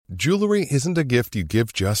Jewelry isn't a gift you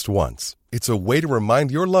give just once. It's a way to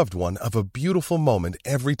remind your loved one of a beautiful moment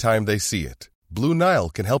every time they see it. Blue Nile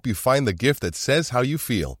can help you find the gift that says how you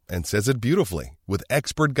feel and says it beautifully, with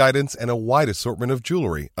expert guidance and a wide assortment of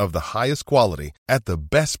jewelry of the highest quality at the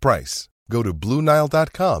best price. Go to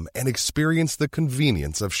BlueNile.com and experience the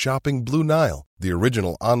convenience of shopping Blue Nile, the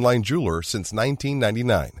original online jeweler since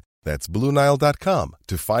 1999. That's BlueNile.com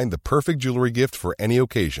to find the perfect jewelry gift for any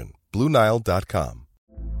occasion. BlueNile.com.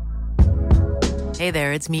 Hey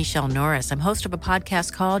there, it's Michelle Norris. I'm host of a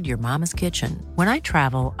podcast called Your Mama's Kitchen. When I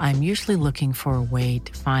travel, I'm usually looking for a way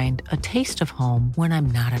to find a taste of home when I'm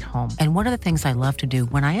not at home. And one of the things I love to do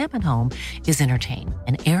when I am at home is entertain.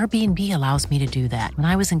 And Airbnb allows me to do that. When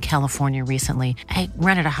I was in California recently, I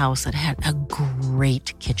rented a house that had a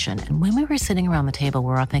great kitchen. And when we were sitting around the table,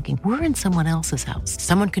 we're all thinking, we're in someone else's house.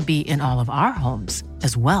 Someone could be in all of our homes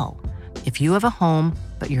as well. If you have a home,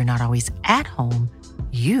 but you're not always at home,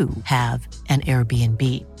 you have an Airbnb.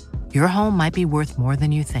 Your home might be worth more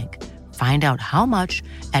than you think. Find out how much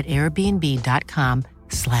at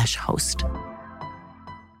airbnb.com/host.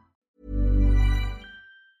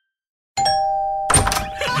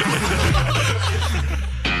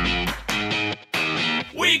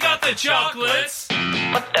 We got the chocolates.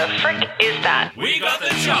 What the frick is that? We got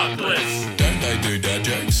the chocolates. Don't they do dad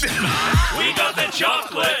jokes? We got the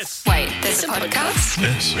chocolates. Wait, there's a podcast?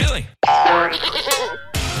 Yes. Really?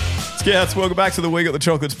 Scouts, welcome back to the We Got the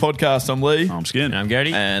Chocolates podcast. I'm Lee. I'm Skin. I'm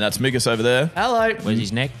Gertie. And that's Mikus over there. Hello. Where's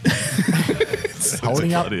his neck?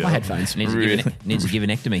 Holding up my headphones. Needs to give an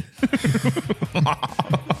ectomy.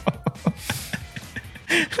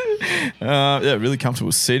 Yeah, really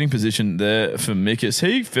comfortable seating position there for Mikus.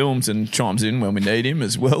 He films and chimes in when we need him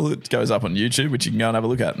as well. It goes up on YouTube, which you can go and have a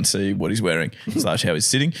look at and see what he's wearing / how he's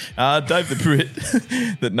sitting. Dave the Brit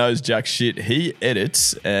that knows jack shit, he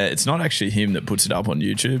edits. It's not actually him that puts it up on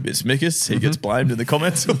YouTube. It's Mikus. He gets blamed in the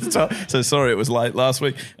comments all the time. So sorry it was late last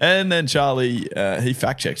week. And then Charlie, he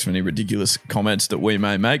fact checks for any ridiculous comments that we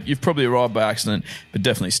may make. You've probably arrived by accident, but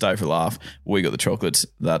definitely stay for a laugh. We got the chocolates.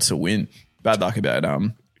 That's a win. Bad luck about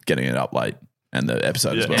getting it up late and the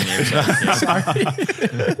episode as well. Sorry.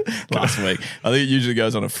 Last week. I think it usually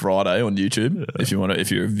goes on a Friday on YouTube if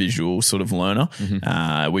you're a visual sort of learner.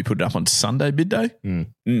 Mm-hmm. We put it up on Sunday midday.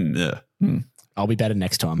 I'll be better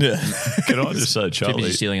next time. Yeah. Can I just say, Charlie?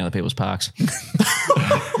 Just stealing other people's parks.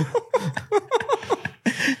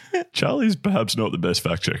 Charlie's perhaps not the best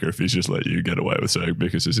fact checker if he's just let you get away with saying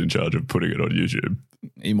Mikus is in charge of putting it on YouTube.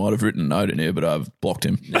 He might have written a note in here, but I've blocked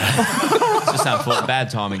him. It's just unfortunate. Bad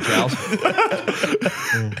timing, Charles.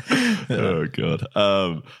 Oh, God.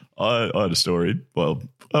 I had a story, well,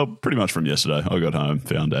 pretty much from yesterday. I got home,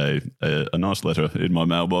 found a nice letter in my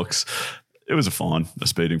mailbox. It was a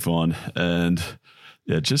speeding fine, and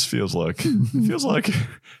yeah, it just feels like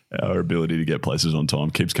our ability to get places on time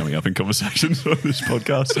keeps coming up in conversations on this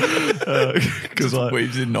podcast. Because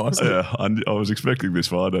weaves in nicely. Yeah, I was expecting this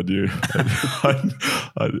fine. I knew.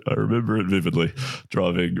 I remember it vividly.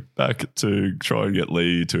 Driving back to try and get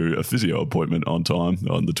Lee to a physio appointment on time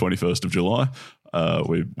on the 21st of July.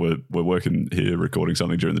 We're working here, recording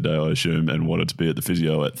something during the day, I assume, and wanted to be at the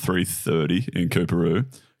physio at 3:30 in Cooperoo.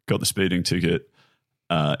 Got the speeding ticket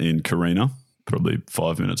in Carina, probably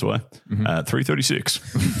 5 minutes away, at 3:36.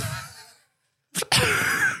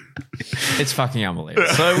 It's fucking unbelievable.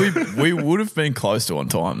 So we would have been close to on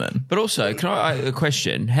time then. But also, can I a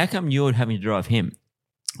question? How come you're having to drive him?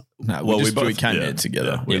 No, we came here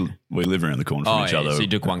together. Yeah. We live around the corner from each other. So you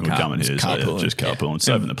took one we car. come in here, just carpool and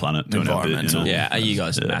saving the planet, doing our bit. You know? Yeah, you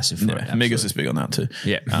guys are massive for it. Migus is big on that too.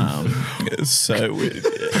 Yeah.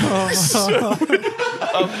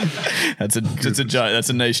 That's a joke. That's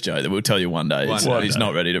a niche joke that we'll tell you one day. He's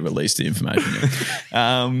not ready to release the information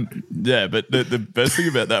yet. But the best thing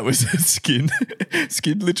about that was that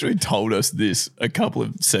Skin literally told us this a couple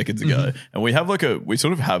of seconds ago, and we have we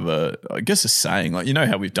sort of have a saying, like, you know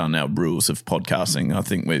how we've done our rules of podcasting. I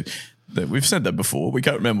think we've said that before. We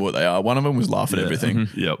can't remember what they are. One of them was laugh at everything.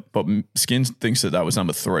 Yep. But Skin thinks that was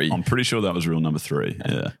number 3. I'm pretty sure that was rule number 3.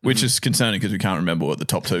 Yeah. Which is concerning because we can't remember what the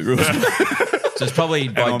top 2 rules are. So it's probably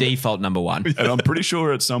by default number 1. And I'm pretty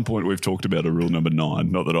sure at some point we've talked about a rule number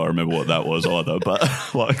 9. Not that I remember what that was either, but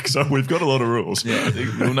so we've got a lot of rules. Yeah, I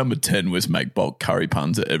think rule number 10 was make bulk curry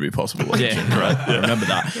puns at every possible occasion. Yeah. Right? I remember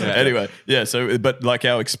that. Yeah. Anyway, so but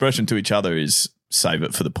our expression to each other is save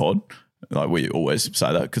it for the pod. Like, we always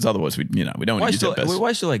say that because otherwise we don't want to use our best. We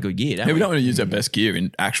always still good gear, don't we don't want to use our best gear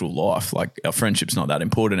in actual life. Like, our friendship's not that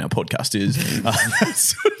important. Our podcast is.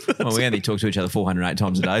 Well, we only talk to each other 408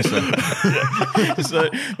 times a day.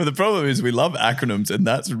 But the problem is we love acronyms, and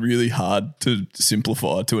that's really hard to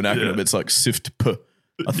simplify to an acronym. It's like SIFT-P.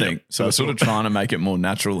 I think. So we're sort of trying to make it more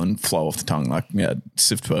natural and flow off the tongue, like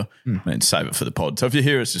sift for, save it for the pod. So if you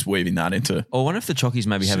hear us just weaving that into. Or I wonder if the Chockies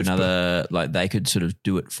maybe have another, like they could sort of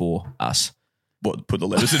do it for us. What, put the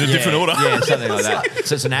letters in a different order? Yeah, something like that.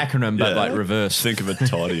 So it's an acronym, but like reverse. Think of a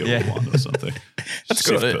tidier one or something. That's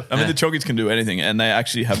got it. I mean, the Chockies can do anything, and they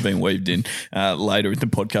actually have been weaved in later in the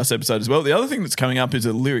podcast episode as well. The other thing that's coming up is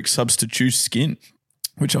a lyric substitute skin,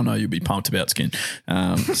 which I know you'll be pumped about skin.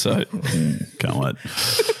 So can't wait.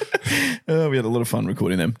 We had a lot of fun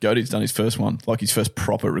recording them. Goaty's done his first one, like his first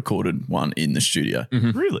proper recorded one in the studio.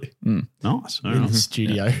 Mm-hmm. Really? Nice. Very In the nice.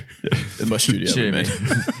 studio. Yeah. In my studio.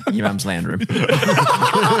 Your mum's lounge room.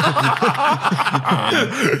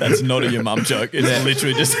 That's not a your mum joke. It's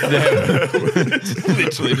literally just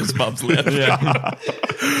mum's lounge.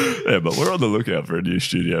 Yeah, but we're on the lookout for a new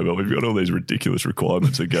studio, but we've got all these ridiculous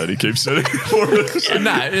requirements that Goaty keeps setting for us.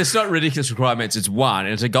 No, it's not ridiculous requirements. It's one,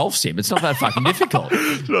 and it's a golf sim. It's not that fucking difficult.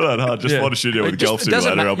 It's not that hard. Just find a studio with a golf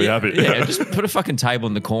simulator. I'll be happy. Yeah, just put a fucking table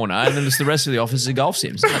in the corner, and then just the rest of the office is a golf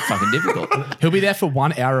sim. It's not that fucking difficult. He'll be there for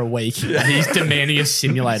 1 hour a week and he's demanding a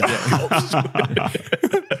simulator.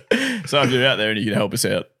 So if you're out there and you can help us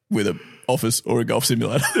out with an office or a golf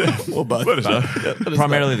simulator or both. Let us know.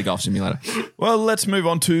 Primarily the golf simulator. Well, let's move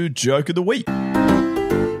on to Joke of the Week.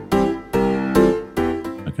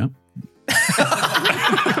 Okay.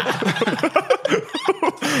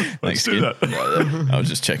 Thanks, do kid. I was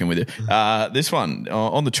just checking with you. This one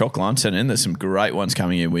on the chalk line sent in. There's some great ones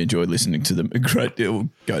coming in. We enjoyed listening to them a great deal.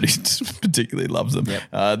 Goaty particularly loves them.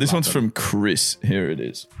 This one's from Chris. Here it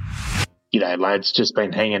is. G'day, lads. Just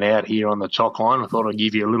been hanging out here on the chalk line. I thought I'd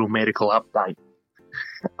give you a little medical update.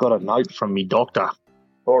 Got a note from me doctor.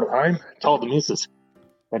 Brought it home, told the missus.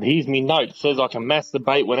 And here's me note. It says I can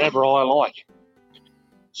masturbate whenever I like.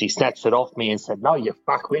 She snatched it off me and said, "No, you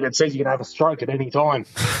fuckwit. It says you can have a stroke at any time."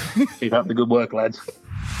 Keep up the good work, lads.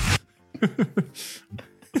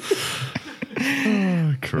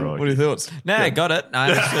 What are your thoughts? No, got it. No,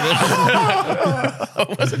 I understood it.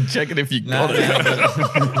 I wasn't checking if you got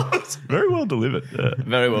it. Very well delivered. Yeah.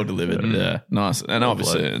 Very well delivered. Yeah, nice. And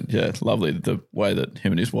obviously, lovely the way that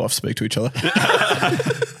him and his wife speak to each other.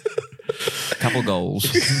 Couple goals.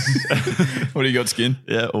 What do you got, Skin?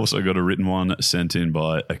 Yeah, also got a written one sent in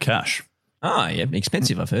by a cash. Oh, yeah,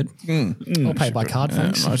 expensive, I've heard. All paid by card,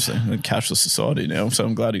 thanks. Mostly. A cashless society now, so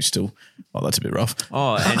I'm glad he's still... Oh, that's a bit rough.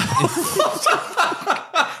 Oh, and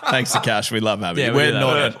Thanks to Cash, we love having you.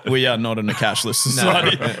 Yeah, We are not in a cashless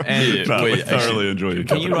society. And No, we thoroughly enjoy your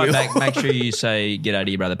can you company. write back, make sure you say, "Get out of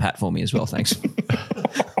your brother Pat" for me as well, thanks.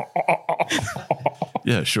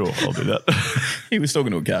 Yeah, sure. I'll do that. He was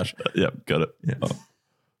talking to a Cash. Yeah, got it. Oh.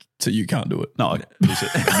 So you can't do it. No, he said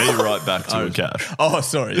me right back to a cash. Oh,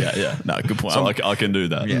 sorry. Yeah. No, good point. So I can do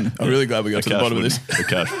that. Yeah. I'm really glad we got to the bottom of this. The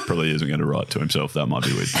cash probably isn't going to write to himself. That might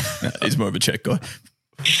be weird. He's more of a Czech guy.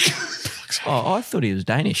 Oh, I thought he was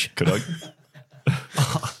Danish. Could I?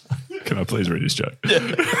 Can I please read his joke?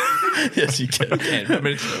 Yes, you can.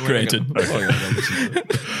 Granted.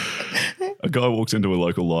 A guy walks into a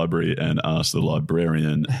local library and asks the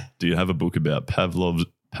librarian, "Do you have a book about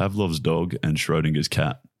Pavlov's dog and Schrodinger's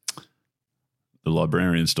cat?" The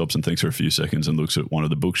librarian stops and thinks for a few seconds and looks at one of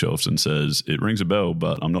the bookshelves and says, "It rings a bell,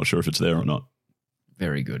 but I'm not sure if it's there or not."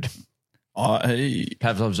 Very good.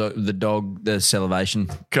 Pavlov's the dog, the salivation.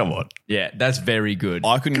 Come on. Yeah, that's very good.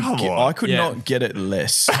 I could not get it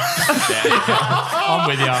less. I'm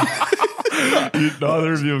with you.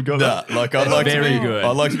 Neither of you have got that. I'd like very to be good.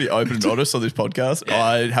 I'd like to be open and honest on this podcast. Yeah.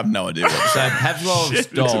 I have no idea what to So say. Pavlov's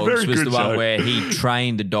It's a dogs very was good the one joke. where he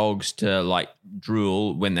trained the dogs to like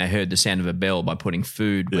drool when they heard the sound of a bell by putting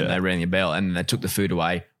food when Yeah. they rang the bell, and then they took the food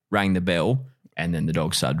away, rang the bell, and then the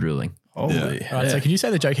dogs started drooling. Holy All right, so can you say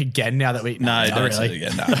the joke again now that we... No, don't say it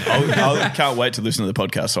again. No. I can't wait to listen to the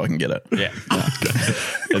podcast so I can get it. Yeah.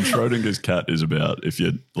 And Schrodinger's cat is about if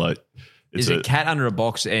you're like... Is a cat under a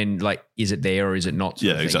box and like, is it there or is it not? sort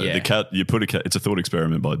Yeah, of thing? exactly. Yeah. The cat, you put a cat, it's a thought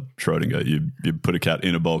experiment by Schrodinger. You put a cat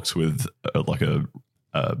in a box with like a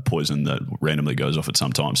poison that randomly goes off at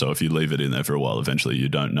some time. So if you leave it in there for a while, eventually you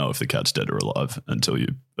don't know if the cat's dead or alive until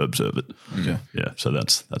you observe it. Okay. Yeah, so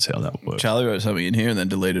that's how that works. Charlie wrote something in here and then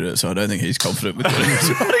deleted it, so I don't think he's confident with it.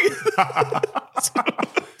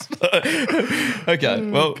 Okay,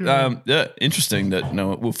 well, interesting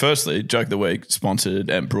that firstly, Joke of the Week sponsored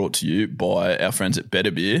and brought to you by our friends at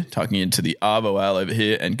Better Beer, tucking into the Arvo Ale over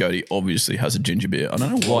here, and Goaty obviously has a ginger beer. I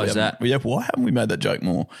don't know why. Why is that? Yeah, why haven't we made that joke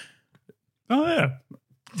more? Oh, yeah.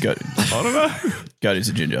 Goaty. I don't know. Goaty's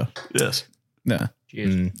a ginger. Yes. No.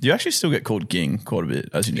 Cheers. You actually still get called Ging quite a bit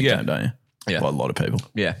as your nickname, don't you? Yeah. by a lot of people.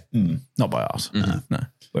 Yeah. Not by us. No.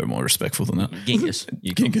 We're more respectful than that. Genghis.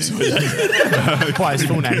 You Genghis. By his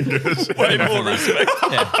full name. Way more respect.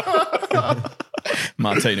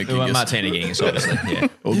 Martina Genghis. Martina Genghis, obviously. Yeah.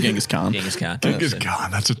 Or Genghis Khan. Genghis Khan. Genghis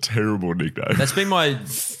Khan, that's a terrible nickname. That's been my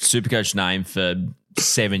Supercoach name for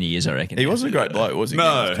 7 years, I reckon. He wasn't a great bloke, was he?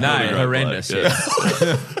 No. Genghis Khan? No, Not a great horrendous. bloke,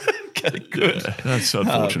 Yeah. Okay, good. That's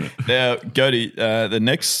unfortunate. Now, Goaty, the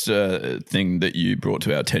next thing that you brought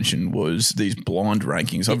to our attention was these blind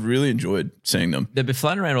rankings. I've really enjoyed seeing them. They've been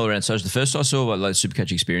floating around all around social. The first I saw, like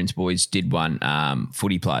Supercoach Experience boys did one,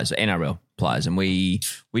 footy players, NRL players, and we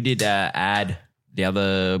did ad the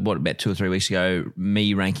other, about 2 or 3 weeks ago,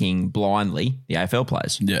 me ranking blindly the AFL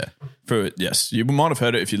players. Yeah. Yes. You might have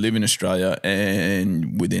heard it if you live in Australia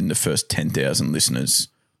and within the first 10,000 listeners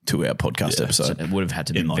to our podcast episode. So it would have had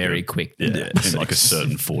to be very quick. In like a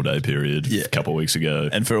certain 4-day period a couple of weeks ago.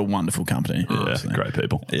 And for a wonderful company. Yeah, great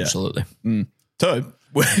people. Yeah. Absolutely. So,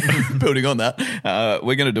 building on that,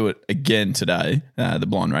 we're going to do it again today, the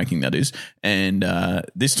blind ranking that is. And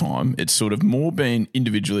this time it's sort of more been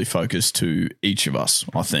individually focused to each of us,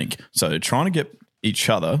 I think. So trying to get each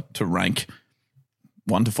other to rank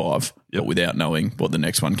 1 to 5, but without knowing what the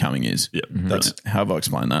next one coming is. Yep. That's how have I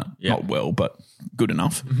explained that? Yep. Not well, but good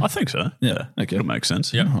enough. I think so. Yeah. Okay. It'll make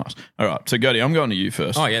sense. Yeah. All right. So, Goaty, I'm going to you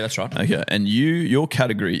first. Oh, yeah, that's right. Okay. And your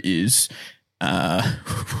category is,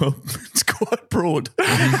 well, it's quite broad.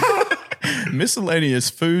 Miscellaneous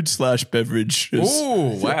food/beverages.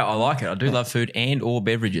 Oh, wow. I like it. I do love food and or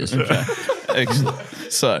beverages. Excellent.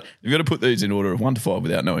 So you've got to put these in order of 1 to 5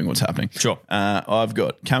 without knowing what's happening. Sure. I've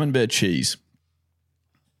got Camembert cheese.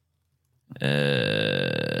 4.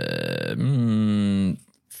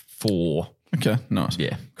 Okay, nice.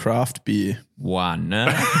 Yeah. Craft beer. 1.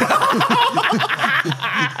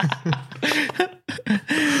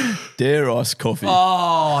 Dare ice coffee.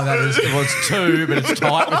 Oh, it was 2, but it's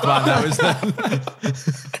tight with 1. That was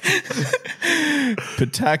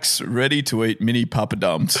Patak's ready to eat mini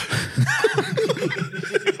papadums.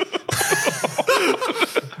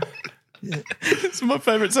 It's my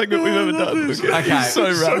favourite segment we've ever done. Okay. So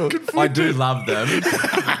rattled. I do love them,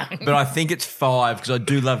 but I think it's 5 because I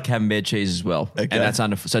do love camembert cheese as well. Okay. And that's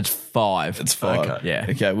under, so it's 5. It's 5. Okay. Yeah.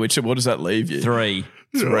 Okay, what does that leave you? 3.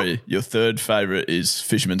 3. Your third favourite is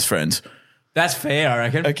Fisherman's Friends. That's fair, I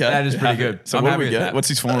reckon. Okay. That is pretty good. So I'm what do happy we with get? that. What's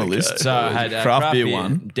his final list? So I had craft beer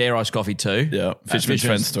 1. Dare Ice Coffee 2. Yeah. Fisherman's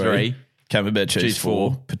Friends 3. Camembert cheese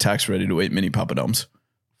 4. Patak's ready to eat mini papadums.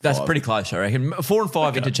 That's 5. pretty close, I reckon. 4 and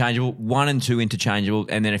 5 interchangeable, 1 and 2 interchangeable,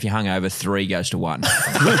 and then if you're hungover, 3 goes to 1.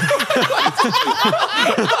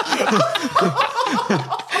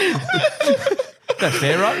 That's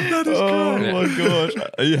fair, right? That is my gosh.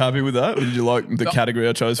 Are you happy with that? Or did you like the category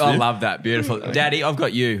I chose for I you? love that. Beautiful. Daddy, I've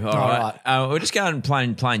got you. All right. We're just going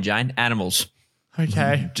plain Jane. Animals.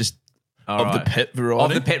 Okay. Just Of the pet variety?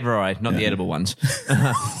 Of the pet variety, not the edible ones.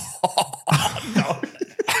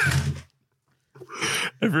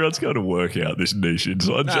 Everyone's going to work out this niche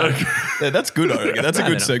inside joke. Yeah, that's good, I reckon. That's a No,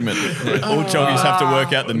 good they're segment. All joggies have to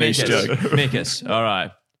work out the niche joke. Mikus. All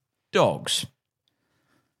right. Dogs.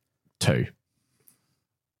 2.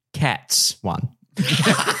 Cats. 1.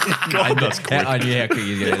 God, that's quick. I knew how quick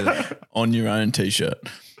you get it. On your own T-shirt.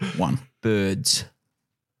 1. Birds.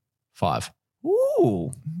 5.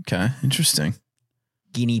 Ooh. Okay, interesting.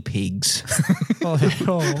 Guinea pigs. 4.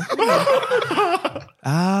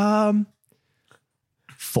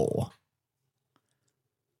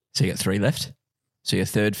 So you got 3 left. So your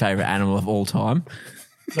third favourite animal of all time.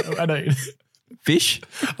 I know. Fish.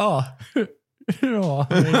 Oh.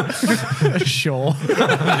 Sure. What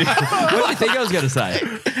did you think I was going to say?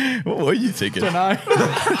 What were you thinking? Don't know. A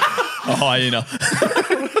hyena.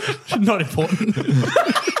 Not important.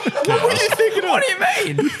 What were you thinking? What do you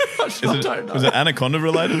mean? Was it anaconda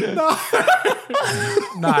related? No,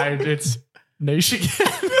 it's niche again.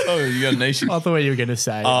 Oh, you got a niche. I thought you were going to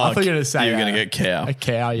say. Oh, I thought you were going to say you were going to get cow. a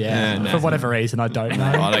cow. Yeah, no. for whatever reason, I don't know.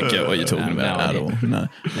 I don't get what you're talking about no at idea. all. No.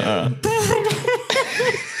 All right.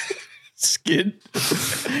 Skid.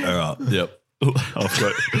 All right. Yep.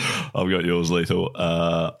 I've got yours, Lethal.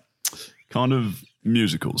 Kind of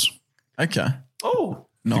musicals. Okay. Oh.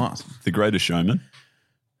 Nice. The Greatest Showman.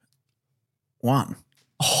 1.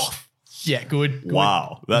 Yeah, good.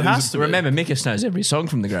 Wow. That has is to be. Remember, Mikus knows every song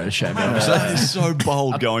from The Greatest Showman. that is so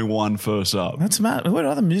bold going 1 first up. That's mad. What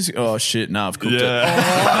other music? Oh, shit. No, I've cooked it.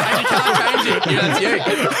 Yeah. You can't change it. That's you.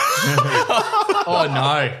 Oh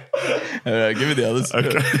no. All right, give me the others.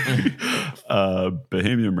 Okay.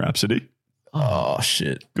 Bohemian Rhapsody. Oh,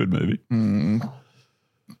 shit. Good movie.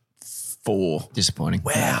 4. Disappointing.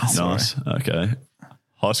 Wow. Nice. Okay.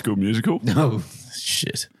 High School Musical. No.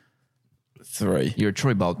 Shit. 3. You're a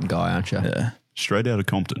Troy Bolton guy, aren't you? Yeah. Straight out of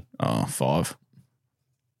Compton. Oh, 5.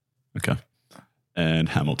 Okay. And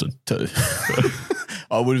Hamilton. 2.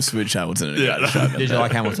 I would have switched Hamilton. And Yeah. Did you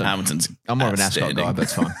like Hamilton? Hamilton's I'm more of an Ascot guy, but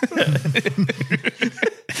it's fine.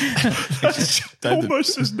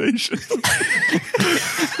 Almost his nation.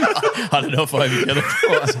 I don't know if I even get it.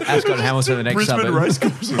 Ascot and Hamilton, the next Brisbane suburb.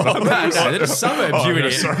 Racecourse. No, they're suburbs, you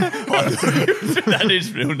idiot. That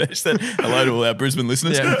is real niche. Then. Hello to all our Brisbane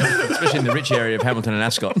listeners. Yeah, especially in the rich area of Hamilton and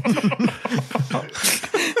Ascot.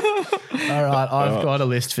 All right, I've got a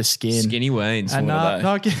list for skin. Skinny Weens. And What are they?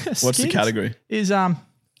 no, What's the skins category? Is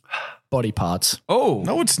body parts. Oh,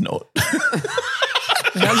 No, it's not.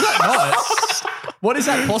 How's that not? What is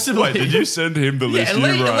that possibly? Wait, did you send him the list?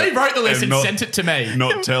 Yeah, you Lee wrote the list and not- sent it to me.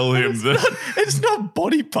 Not tell him that. It's not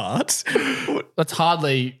body parts. That's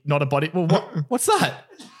hardly not a body. Well, what's that?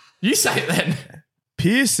 You say it then.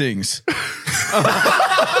 Piercings.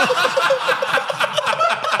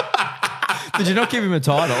 did you not give him a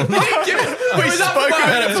title? We was up for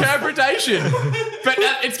my interpretation, but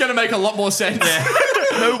it's going to make a lot more sense. No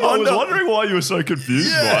I was wonder. wondering why you were so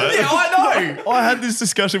confused by it. Yeah, I know. I had this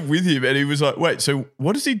discussion with him and he was like, wait, so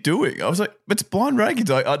what is he doing? I was like, it's blind rankings.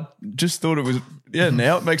 Like, I just thought it was,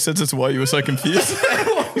 now it makes sense as to why you were so confused.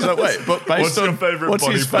 He's like, wait, but based What's on your favourite what's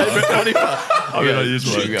body his part? favourite body part? I'm going to use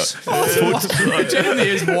one. It genuinely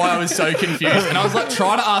is why I was so confused. And I was like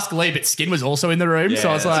trying to ask Lee, but Skin was also in the room. So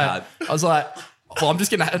I was that's like, well, I'm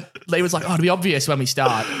just going to, Lee was like, oh, it'll be obvious when we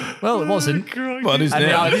start. Well, it wasn't. But it is And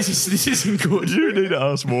now. now this isn't good. You need to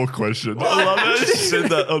ask more questions. I love it. You said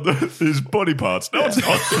that on his body parts. No, it's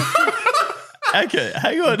not. Okay,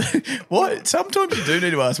 hang on. What? Sometimes you do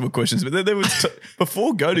need to ask more questions, but then there was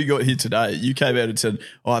before Goaty got here today, you came out and said,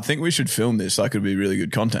 "Oh, I think we should film this. Like, it'd be really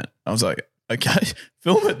good content." I was like, "Okay,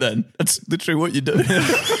 film it then." That's literally what you do.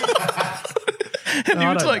 And he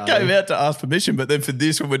was like, came out to ask permission, but then for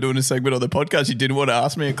this, when we're doing a segment on the podcast, you didn't want to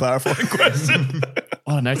ask me a clarifying question.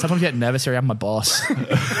 Oh, no. Sometimes I get nervous here. I'm my boss.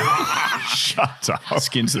 Shut up.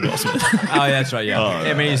 Skin's the boss man. Oh, yeah, that's right. Yeah,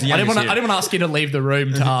 I mean, he's the I didn't youngest want to ask you to leave the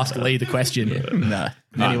room to ask Lee the question. No.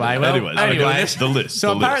 Anyway, the list.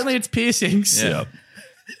 So the apparently it's piercings. list.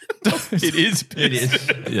 It is. It is.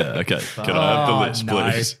 Yeah, okay. Can I have the list, no,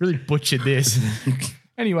 please? really butchered this.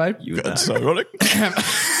 Anyway, That's so ironic.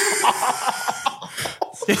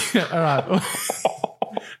 all right.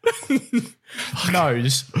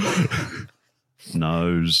 Nose,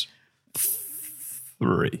 Nose.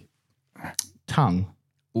 3. tongue,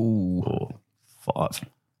 Ooh. 5.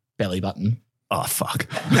 belly button, Oh, fuck.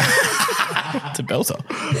 It's a belter.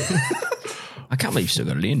 I can't believe you still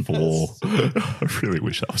got it in. 4. I really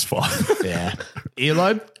wish that was 5. yeah,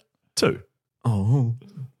 earlobe. 2. Oh,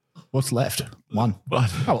 What's left? 1. What?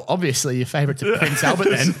 Oh, well, obviously your favourite to Prince Albert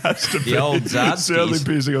then. Has to be. The old It's the only Zadskis.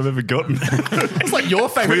 piercing I've ever gotten. It's like your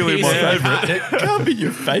favourite Clearly my piercing. favourite. It can't be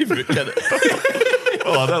your favourite, can it?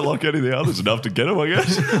 Well, I don't like any of the others enough to get them, I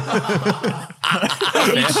guess.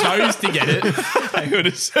 You chose to get it. Hang on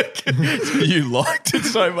a second. You liked it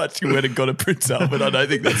so much you went and got a Prince Albert. I don't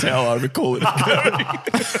think that's how I recall it going.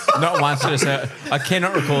 not once did I say. I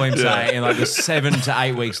cannot recall him saying in like the 7 to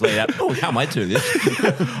 8 weeks lead up. Oh, we can't wait to do this.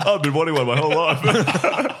 I've been wanting one my whole life.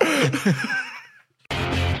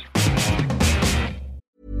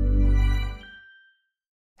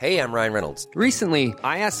 Hey, I'm Ryan Reynolds. Recently,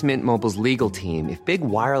 I asked Mint Mobile's legal team if big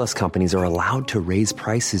wireless companies are allowed to raise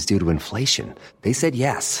prices due to inflation. They said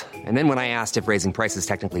yes. And then when I asked if raising prices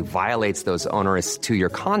technically violates those onerous 2-year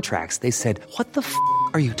contracts, they said, "What the f***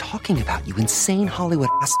 are you talking about, you insane Hollywood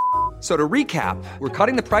ass?" So to recap, we're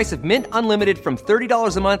cutting the price of Mint Unlimited from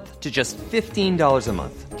 $30 a month to just $15 a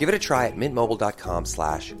month. Give it a try at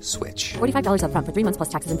mintmobile.com/switch. $45 up front for 3 months plus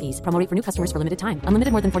taxes and fees. Promo rate for new customers for limited time.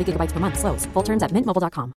 Unlimited more than 40 gigabytes per month. Slows full terms at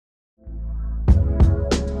mintmobile.com.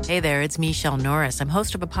 Hey there, it's Michelle Norris. I'm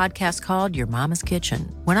host of a podcast called Your Mama's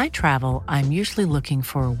Kitchen. When I travel, I'm usually looking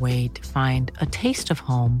for a way to find a taste of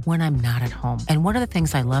home when I'm not at home. And one of the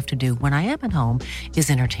things I love to do when I am at home is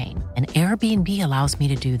entertain. And Airbnb allows me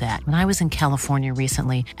to do that. When I was in California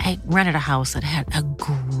recently, I rented a house that had a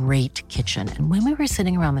great kitchen. And when we were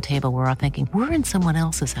sitting around the table, we were all thinking, we're in someone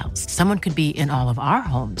else's house. Someone could be in all of our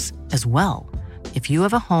homes as well. If you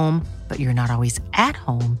have a home, but you're not always at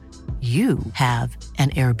home, you have an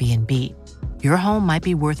Airbnb. Your home might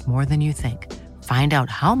be worth more than you think. Find out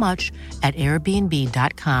how much at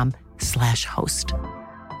airbnb.com/host.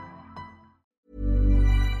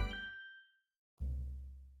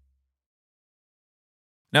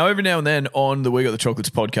 Now, every now and then on the We Got the Chocolates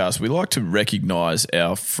podcast, we like to recognise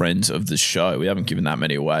our friends of the show. We haven't given that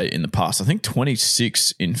many away in the past. I think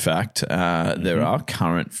 26, in fact. There are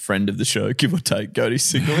current friend of the show, give or take, Goaty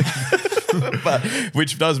signaling. but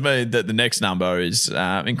which does mean that the next number is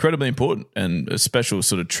incredibly important and a special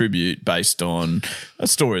sort of tribute based on a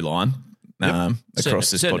storyline. Across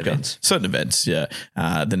this podcast. Events. Certain events, yeah.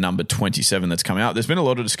 The number 27 that's coming out. There's been a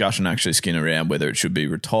lot of discussion actually, Skin, around whether it should be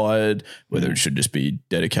retired, whether it should just be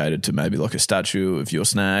dedicated to maybe like a statue of your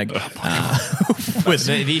snag.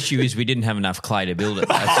 The issue is we didn't have enough clay to build it.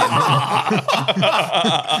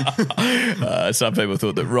 Some people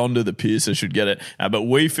thought that Rhonda, the piercer, should get it. But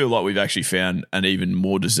we feel like we've actually found an even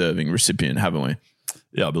more deserving recipient, haven't we?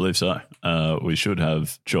 Yeah, I believe so. We should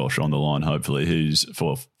have Josh on the line, hopefully.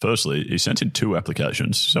 Firstly, he sent in 2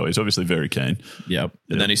 applications, so he's obviously very keen. Yep.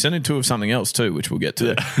 And then he sent in 2 of something else too, which we'll get to.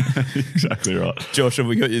 Yeah. Exactly right. Josh, have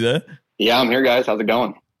we got you there? Yeah, I'm here, guys. How's it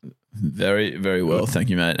going? Very, very well. Thank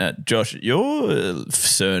you, mate. Josh, your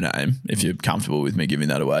surname, if you're comfortable with me giving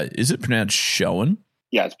that away, is it pronounced Showen?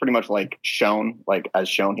 Yeah, it's pretty much like shown, like as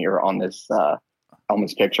shown here on this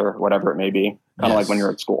picture, whatever it may be. Kind of like when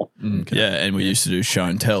you're at school. Okay. Yeah, and we used to do show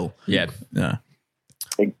and tell. Yeah.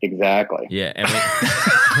 Exactly. Yeah. And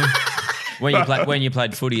when you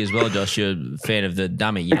played footy as well, Josh, you're a fan of the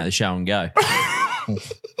dummy, the show and go.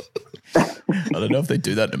 I don't know if they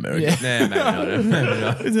do that in America. Yeah. Maybe not.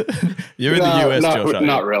 You're in the US, Josh.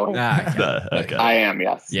 Not really. Okay. No, okay. I am,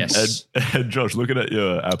 yes. Yes. And Josh, looking at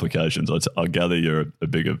your applications, I gather you're a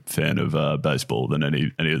bigger fan of baseball than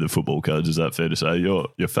any of the football codes. Is that fair to say? Your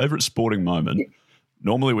favourite sporting moment?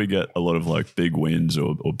 Normally we get a lot of like big wins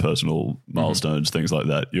or personal milestones, things like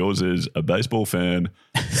that. Yours is a baseball fan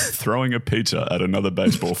throwing a pizza at another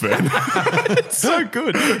baseball fan. It's so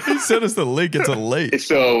good. He sent us the link. It's elite.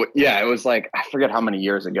 So, yeah, it was like, I forget how many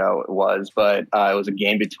years ago it was, but it was a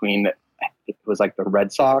game between, it was like the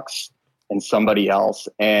Red Sox and somebody else.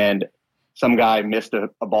 And some guy missed a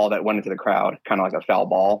ball that went into the crowd, kind of like a foul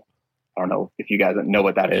ball. I don't know if you guys know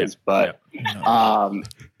what that is, but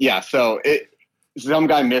so some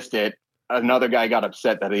guy missed it. Another guy got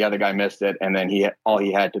upset that the other guy missed it, and then all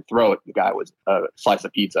he had to throw at the guy was a slice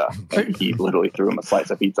of pizza. And he literally threw him a slice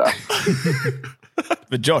of pizza.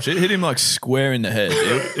 But Josh, it hit him like square in the head.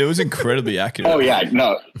 It was incredibly accurate. Oh yeah,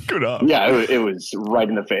 no, good up. Yeah, it was right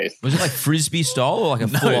in the face. Was it like frisbee style or like a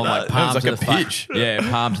full on palm like to a the pitch? Yeah,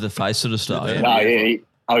 palm to the face sort of style. Yeah. No, it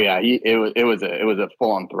was a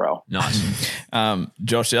full on throw. Nice.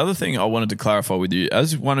 Josh, the other thing I wanted to clarify with you,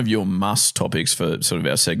 as one of your must topics for sort of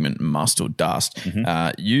our segment, must or dust,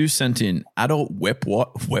 you sent in adult wet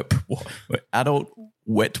wipes.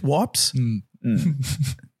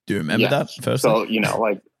 Do you remember that? First, so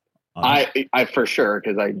I for sure,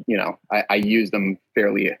 because I use them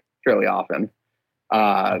fairly often.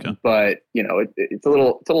 But it's a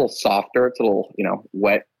little softer. It's a little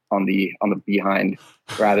wet on the behind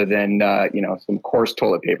rather than some coarse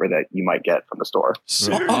toilet paper that you might get from the store.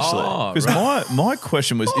 Seriously? Because my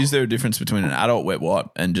question was, is there a difference between an adult wet wipe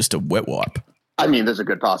and just a wet wipe? I mean, there's a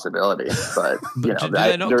good possibility, but do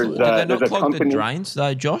they not clog the drains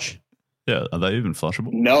though, Josh? Yeah, are they even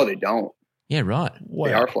flushable? No, they don't. Yeah, right.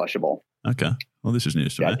 They are flushable. Okay. Well, this is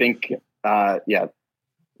news to me. I think,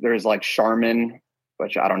 there's like Charmin,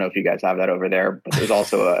 which I don't know if you guys have that over there, but there's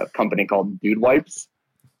also a company called Dude Wipes.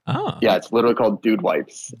 Oh. Yeah, it's literally called Dude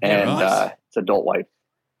Wipes, and it's adult wipes.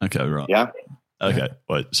 Okay, right. Yeah. Okay.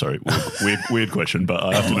 Wait, sorry. Weird question, but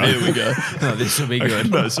I have to know. Here we go. Oh, this will be good.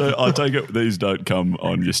 No, so I take it these don't come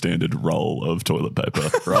on your standard roll of toilet paper,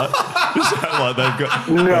 right? Like they've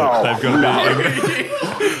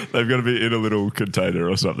got to be in a little container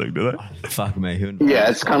or something, do they? Fuck me. Yeah,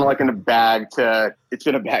 it's kind of like in a bag to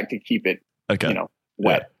keep it, wet.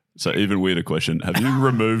 Yeah. So even weirder question, have you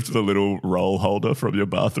removed the little roll holder from your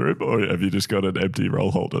bathroom, or have you just got an empty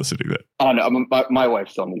roll holder sitting there? Oh no, my wife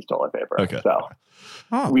still needs toilet paper. Okay. So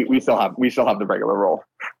we still have the regular roll.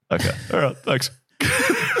 Okay. All right. Thanks.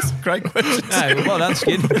 Great question. No, well done,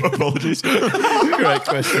 Skid. Apologies. Great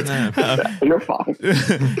question. You're fine.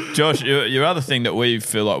 Josh, your other thing that we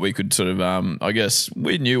feel like we could sort of, I guess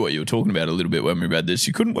we knew what you were talking about a little bit when we read this.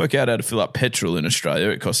 You couldn't work out how to fill up petrol in Australia.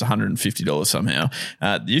 It costs $150 somehow.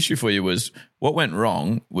 The issue for you was what went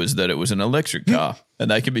wrong was that it was an electric car,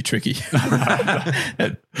 and they can be tricky.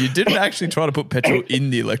 You didn't actually try to put petrol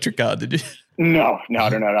in the electric car, did you? No.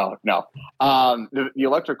 The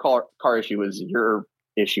electric car issue was your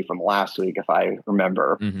issue from last week, if I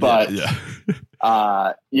remember. Mm-hmm. But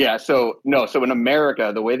So in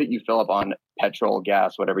America, the way that you fill up on petrol,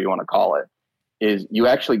 gas, whatever you want to call it, is you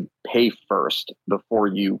actually pay first before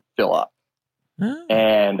you fill up. Oh.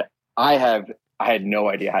 And I had no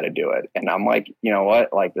idea how to do it. And I'm like, you know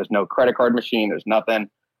what? Like, there's no credit card machine. There's nothing.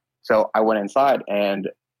 So I went inside, and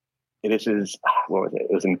what was it?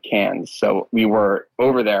 It was in Cairns. So we were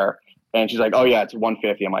over there, And she's like, oh yeah, it's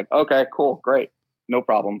 150. I'm like, okay, cool, great. No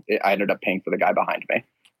problem. I ended up paying for the guy behind me.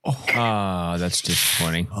 Oh, that's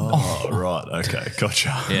disappointing. Oh, right. Okay. Gotcha.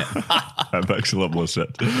 Yeah. That makes a lot more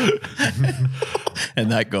sense.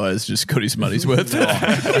 And that guy's just got his money's worth. Yeah,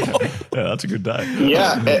 that's a good day.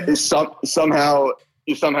 Yeah. Somehow,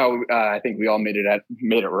 I think we all made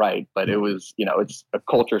it right, but it was, it's a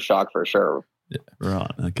culture shock for sure. Yeah.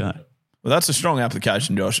 Right. Okay. Well, that's a strong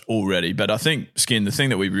application, Josh, already. But I think, Skin, the thing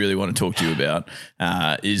that we really want to talk to you about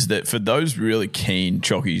is that for those really keen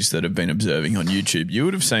chockies that have been observing on YouTube, you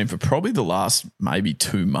would have seen for probably the last maybe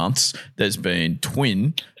 2 months, there's been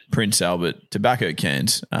twin Prince Albert tobacco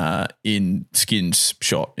cans in Skin's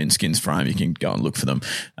shot, in Skin's frame. You can go and look for them.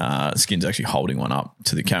 Skin's actually holding one up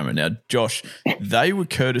to the camera. Now, Josh, they were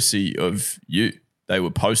courtesy of you. They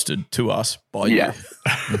were posted to us by you.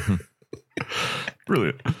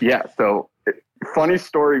 Brilliant. Yeah. So funny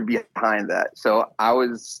story behind that. So I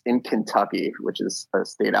was in Kentucky, which is a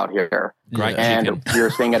state out here. Great and chicken. we were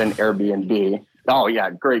staying at an Airbnb. Oh yeah.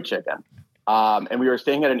 Great chicken. And we were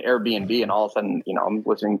staying at an Airbnb, and all of a sudden,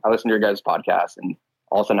 I listen to your guys' podcast, and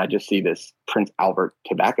all of a sudden I just see this Prince Albert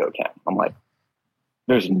tobacco can. I'm like,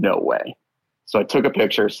 there's no way. So I took a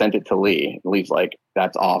picture, sent it to Lee. Lee's like,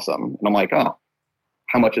 that's awesome. And I'm like, oh,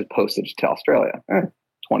 how much is postage to Australia?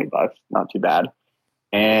 $20, not too bad.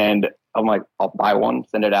 And I'm like, I'll buy one,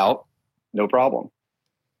 send it out, no problem.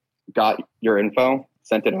 Got your info,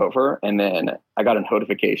 sent it over, and then I got a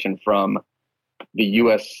notification from the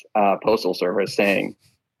U.S. Postal Service saying,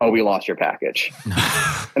 oh, we lost your package. And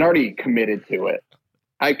I already committed to it.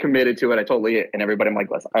 I told Leah and everybody, I'm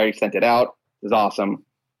like, listen, I already sent it out. It was awesome.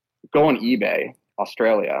 Go on eBay,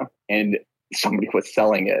 Australia, and somebody was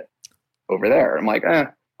selling it over there. I'm like,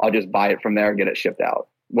 I'll just buy it from there and get it shipped out.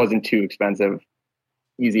 Wasn't too expensive,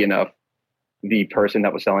 easy enough. The person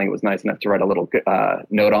that was selling it was nice enough to write a little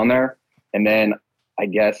note on there. And then I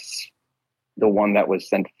guess the one that was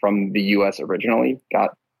sent from the U.S. originally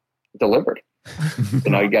got delivered. So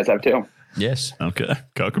now you guys have two. Yes. Okay.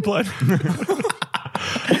 Can't complain.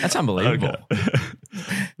 That's unbelievable. Okay.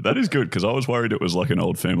 That is good, because I was worried it was like an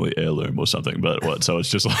old family heirloom or something. But what? So it's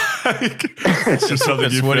just like it's just something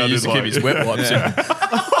That's you what he found used to in, keep his wet wipes in.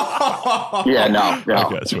 Yeah, no.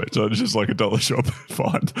 Okay, sweet. So it's just like a dollar shop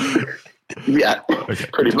find. Yeah, Okay.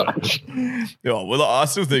 pretty much. Yeah, well, I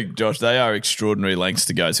still think, Josh, they are extraordinary lengths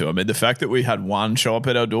to go to. I mean, the fact that we had one show up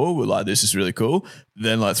at our door, we're like, this is really cool.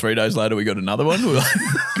 Then, like 3 days later, we got another one. We're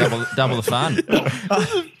like, double the fun.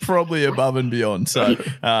 probably above and beyond. So,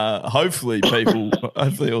 hopefully,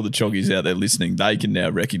 all the choggies out there listening, they can now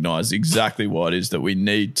recognise exactly what it is that we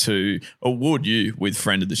need to award you with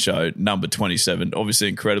friend of the show, number 27. Obviously,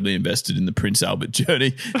 incredibly invested in the Prince Albert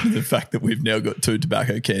journey. The fact that we've now got 2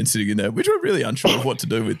 tobacco cans sitting in there, which we're really unsure of what to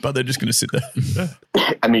do with, but they're just going to sit there.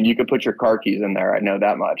 I mean, you could put your car keys in there. I know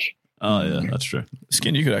that much. Oh, yeah, that's true.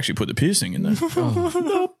 Skin, you could actually put the piercing in there.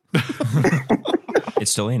 It's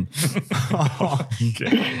still in.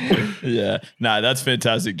 Yeah, no, that's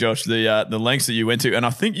fantastic, Josh. The lengths that you went to, and I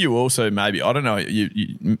think you also maybe, I don't know,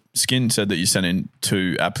 you Skin said that you sent in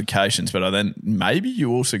 2 applications, but then maybe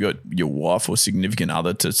you also got your wife or significant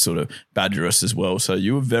other to sort of badger us as well. So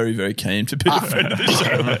you were very, very keen to be a friend of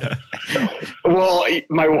the show. Well,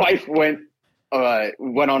 my wife went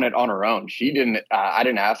on it on her own. She didn't. I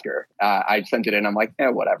didn't ask her. I sent it in. I'm like,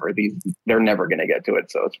 whatever. They're never going to get to it,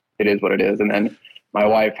 so it is what it is. And then my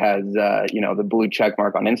wife has, the blue check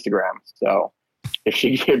mark on Instagram. So if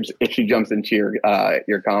she jumps into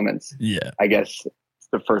your comments, yeah, I guess it's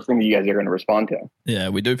the first thing that you guys are going to respond to. Yeah,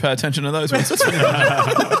 we do pay attention to those ones. That's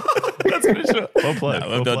for sure. Well played.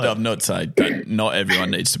 No, I'm not saying that not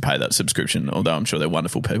everyone needs to pay that subscription, although I'm sure they're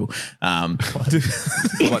wonderful people. Like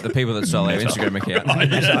the people that stole our Instagram account.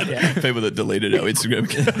 People that deleted our Instagram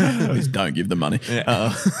account. Please don't give them money.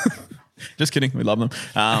 Yeah. Just kidding. We love them.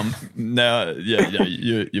 No,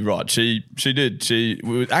 you're right. She did. She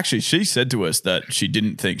said to us that she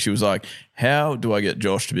didn't think, she was like, how do I get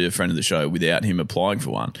Josh to be a friend of the show without him applying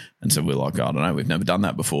for one? And so we're like, I don't know. We've never done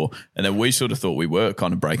that before. And then we sort of thought we were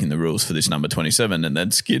kind of breaking the rules for this number 27. And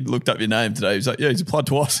then Skid looked up your name today. He was like, yeah, he's applied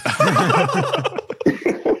twice.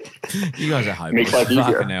 You guys are hopeless. Makes life easier.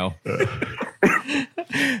 Fucking hell.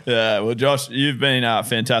 Yeah, well, Josh, you've been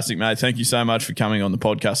fantastic, mate. Thank you so much for coming on the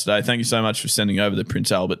podcast today. Thank you so much for sending over the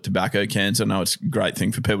Prince Albert tobacco cans. I know it's a great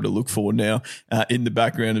thing for people to look for now in the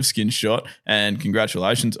background of Skin Shot. And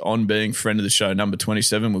congratulations on being friend of the show, number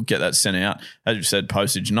 27. We'll get that sent out. As you said,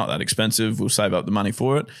 postage not that expensive. We'll save up the money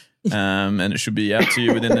for it. And it should be out to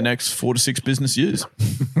you within the next 4 to 6 business years.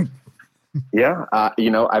 Yeah,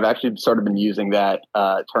 I've actually sort of been using that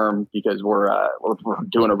term because we're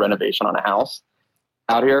doing a renovation on a house.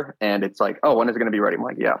 out here, and it's like, oh, when is it going to be ready? I'm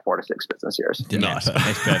like, yeah, 4 to 6 business years. Nice.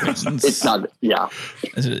 That's perfect. It's not, yeah.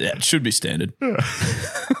 It should be standard. Yeah,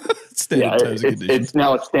 it's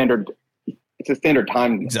now a standard. It's a standard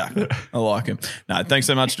time. Exactly. I like him. No, thanks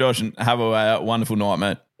so much, Josh, and have a wonderful night,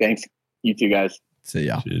 mate. Thanks. You too, guys. See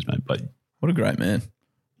ya. Cheers, mate. Bye. What a great man.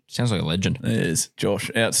 Sounds like a legend. It is.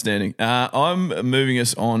 Josh, outstanding. I'm moving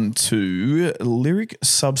us on to Lyric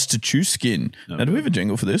Substitution. Now, do we have a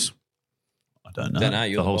jingle for this? I don't know.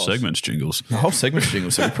 You're the whole boss. segment's jingles. The whole segment's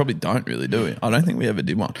jingle, so we probably don't really do it. I don't think we ever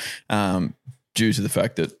did one, due to the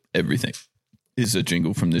fact that everything is a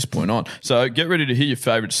jingle from this point on. So get ready to hear your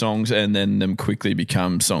favourite songs and then them quickly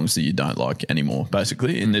become songs that you don't like anymore,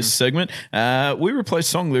 basically, in this segment. We replace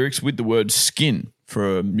song lyrics with the word skin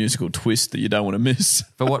for a musical twist that you don't want to miss.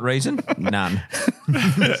 For what reason? None.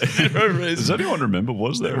 No reason. Does anyone remember?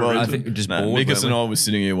 Was there a I reason? think we're just bored. Mikas and I was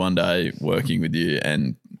sitting here one day working with you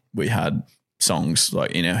and we had songs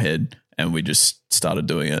like in our head and we just started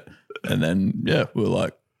doing it. And then, we were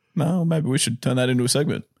like, no, maybe we should turn that into a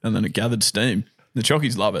segment. And then it gathered steam. The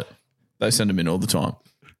Chockies love it. They send them in all the time,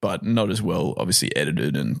 but not as well, obviously,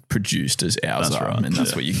 edited and produced as ours That's are. right. I mean,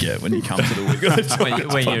 that's what you get when you come to the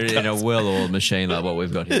when you're in a well-oiled machine like what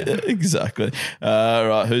we've got here. Exactly. All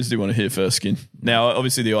right, whose do you want to hear first, Skin? Now,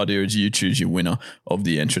 obviously, the idea is you choose your winner of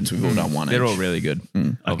the entrance. We've all done one They're each. all really good.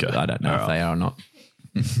 Okay. I don't know if they are or not.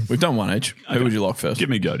 We've done one each. Who would you like first? Give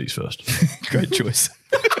me Goaties first. Great choice.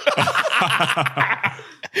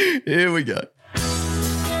 Here we go.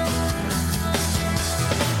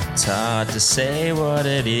 It's hard to say what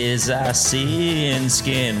it is I see in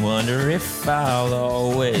skin. Wonder if I'll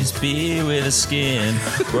always be with a skin.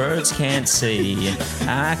 Words can't say,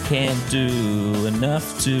 I can't do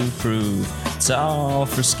enough to prove it's all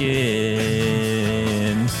for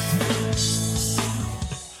skin.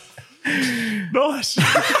 Nice.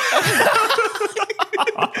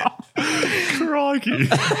 Crikey.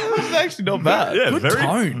 That's actually not bad. Yeah, Good very,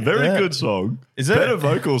 tone. very Yeah. good song. Is it? Better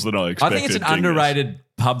vocals than I I expected. think it's an Dingus. underrated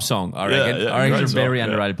pub song, I reckon. yeah, I reckon great it's a very song, yeah.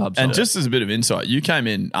 underrated pub song. And just as a bit of insight, you came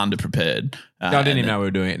in underprepared. I didn't even know we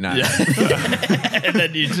were doing it, no. And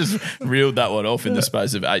then you just reeled that one off in the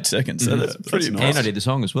space of 8 seconds. So that's pretty And nice. I did the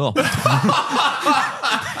song as well.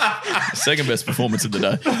 Second best performance of the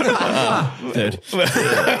day. Third.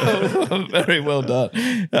 Very well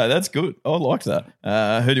done. That's good. I liked that.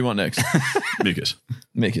 Who do you want next?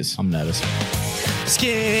 Mikas. I'm nervous.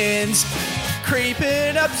 Skins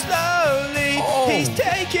creeping up slowly. He's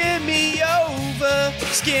taking me over.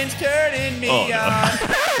 Skins turning me on.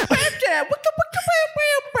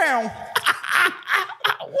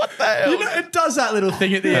 What the hell? You know, it does that little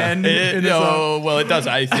thing at the end. in the song. Well, it does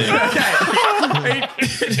a thing. Okay.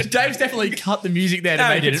 Dave's definitely cut the music there to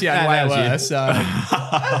make it sound way worse. So.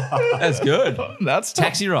 That's good. That's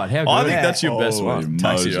Taxi Ride. How good. I think that's your best Holy one.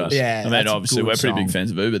 Taxi Moses. Ride. Yeah, I mean, that's a obviously, good we're pretty big song.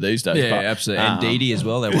 fans of Uber these days. Yeah, but, absolutely. And Dee Dee as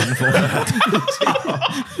well. They're wonderful.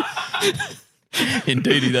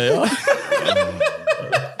 Indeedy they are.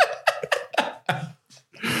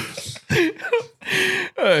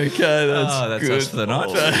 Okay, that's that's us for the night.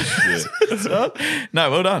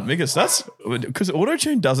 No, well done, Mikas. That's because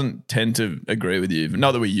auto-tune doesn't tend to agree with you.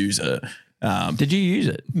 Not that we use it. Did you use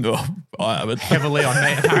it? No, I haven't. Heavily on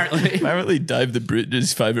me, apparently. Apparently, Dave the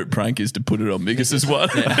Brit's favourite prank is to put it on Mikas' one.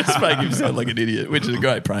 Just make him sound like an idiot, which is a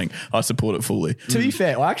great prank. I support it fully. To be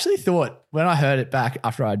fair, I actually thought when I heard it back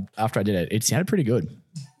after I did it, it sounded pretty good.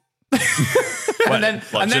 and then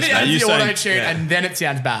it adds the auto tune, and then it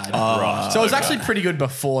sounds bad. Right. So it was actually pretty good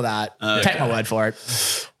before that. Take my word for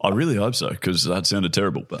it. I really hope so, because that sounded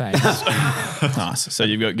terrible. But Thanks. Nice. So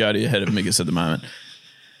you've got Goaty ahead of Mikas at the moment.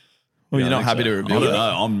 Well, you're not happy to I reveal don't it? know.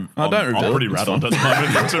 don't I'm reveal pretty it. It's rattled at the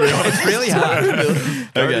moment, to be honest. It's really hard.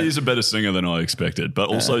 Goaty is a better singer than I expected, but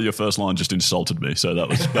also your first line just insulted me, so that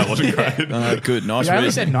wasn't great. Good, nice. I only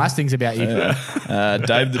reason. said nice things about you.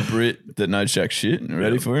 Dave the Brit that knows jack shit.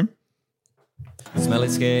 Ready for him? Smelly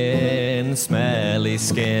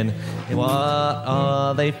skin, what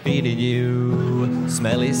are they feeding you?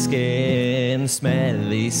 Smelly skin,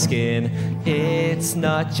 it's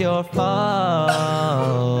not your fault.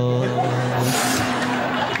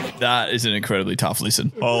 That is an incredibly tough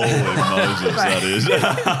listen. Holy Moses, that is.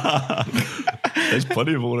 There's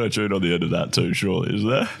plenty of auto-tune on the end of that too, surely, is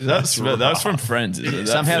there? That's from Friends, isn't it?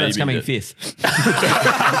 Somehow that's Phoebe coming bit. fifth.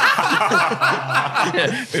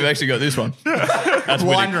 Yeah, we've actually got this one. That's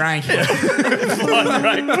Blind rank. Blind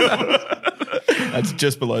rank. That's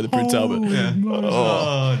just below the Prince Albert.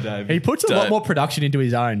 Dave. He puts a lot more production into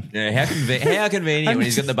his own. Yeah, how convenient when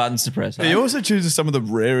he's got the buttons to press. He also chooses some of the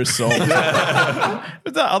rarest songs. What's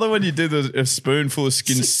that other one you did? A spoonful of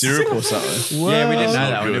skin syrup or something? Yeah, we didn't know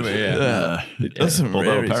that one, did we? Yeah.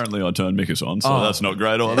 Although apparently I turned Mikus on, so that's not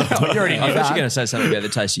great either. You already knew I was that. actually going to say something about the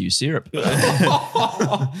taste of your syrup.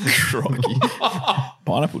 Crikey.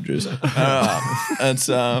 Pineapple juice. And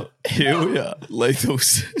so here we are.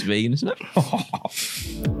 Lethals. It's vegan, isn't it?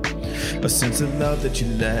 A sense of love that you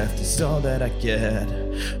left is all that I get.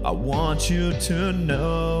 I want you to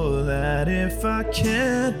know that if I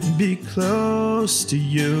can't be close to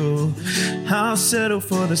you, I'll settle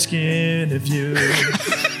for the skin of you.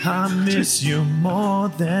 I miss you more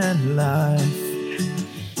than life.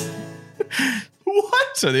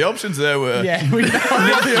 What? So the options there were... Yeah, we know.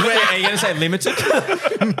 Are you going to say limited?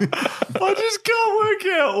 I just can't work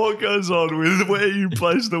out what goes on with where you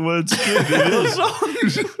place the word skin in your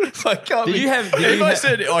songs. I can't Did be, you have- did if you I have-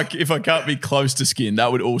 said like if I can't be close to skin,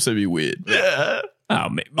 that would also be weird. Yeah. Oh,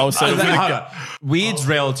 man. I'll settle for Hold the on. Weird's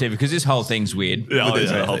relative because this whole thing's weird. Yeah,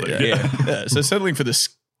 the whole thing. yeah. So settling for the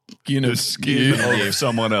skin The of skin you. of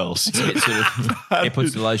someone else. It sort of, it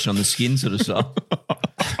puts the lotion on the skin sort of stuff.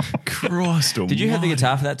 Christ Did you have the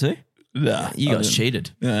guitar for that too? Nah, You I guys didn't.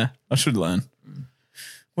 cheated. Yeah, I should learn.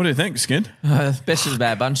 What do you think, Skin? Best of the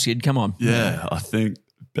bad bunch, Skid. Come on. Yeah, I think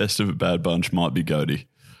best of a bad bunch might be Goaty.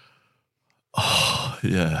 Oh,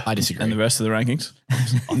 yeah. I disagree. And the rest of the rankings?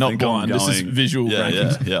 I Not think I'm blind. This is going- visual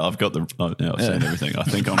rankings. Yeah, I've got the. I've seen everything. I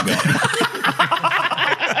think I'm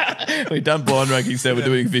going. We've done blind rankings, now we're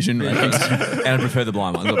doing vision rankings. And I prefer the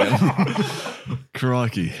blind ones.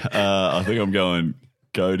 Crikey. I think I'm going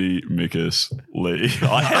Goaty, Mikus, Lee.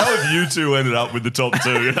 How have you two ended up with the top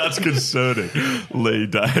two? That's concerning. Lee,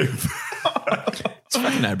 Dave. It's a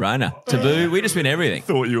fucking no-brainer. Taboo, we just win everything.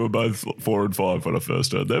 Thought you were both 4 and 5 when I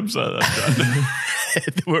first heard them, so that's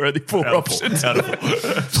great. There were only 4 options. Out of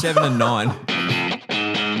 4. 7 and 9.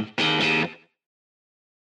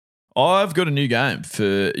 I've got a new game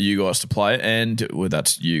for you guys to play, and well,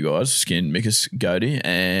 that's you guys, Skin, Mikus, Goaty,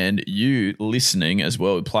 and you listening as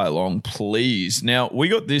well. Play along, please. Now, we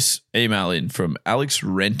got this email in from Alex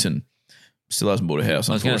Renton. Still hasn't bought a house,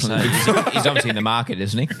 I was going to say, unfortunately. he's obviously in the market,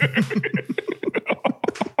 isn't he?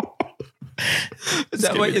 Is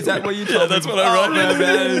that what you told me? That's what I wrote down.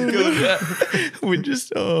 Man, good. We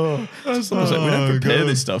just, we don't prepare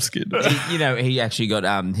this stuff, Skin. You know, he actually got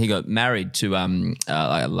married to like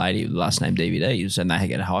a lady with the last name DVD, and they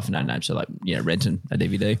get a hyphenated name, so like Renton a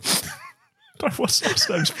DVD. What's last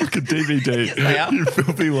name's fucking DVD? Yeah. You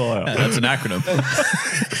filthy liar. That's an acronym.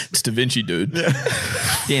 It's Da Vinci Dude.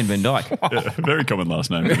 Dan Van Dyke. Yeah, very common last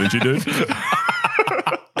name, Da Vinci Dude.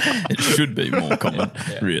 It should be more common,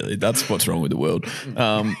 really. That's what's wrong with the world.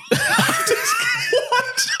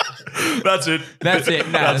 That's it. That's it.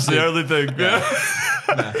 No, that's the it. only thing.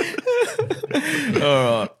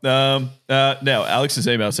 All right. Now, Alex's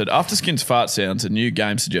email said, after Skin's fart sounds, a new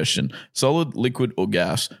game suggestion. Solid, liquid, or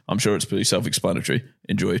gas? I'm sure it's pretty self-explanatory.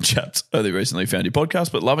 Enjoy your chats. Only recently found your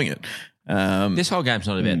podcast, but loving it. This whole game's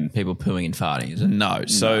not about people pooing and farting, is it? No.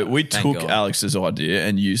 So we thank took God. Alex's idea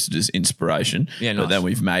and used it as inspiration. Yeah, But nice. then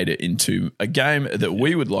we've made it into a game that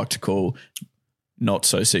we would like to call Not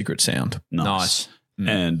So Secret Sound. Nice.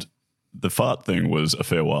 And the fart thing was a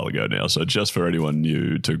fair while ago now, so just for anyone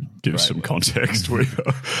new to give some context,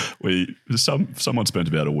 someone spent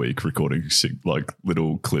about a week recording like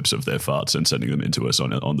little clips of their farts and sending them into us on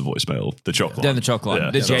the voicemail, the choc line. Down the choc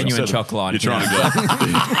line. The genuine choc line. You're trying to go.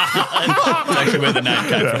 That's actually where the name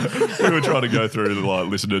came from. We were trying to go through like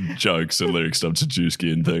listen to jokes and lyric stuff to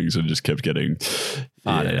Juicy and things, and just kept getting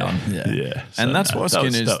Farted on. Yeah, so And that's why Skin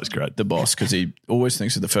is that was great. the boss, because he always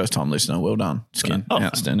thinks of the first time listener. Well done, Skin.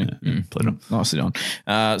 Outstanding. Pleasure. Nicely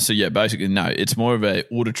done. So yeah, basically, no, it's more of a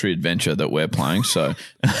auditory adventure that we're playing. So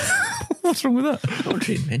what's wrong with that?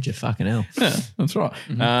 Auditory adventure, fucking hell. Yeah, that's right.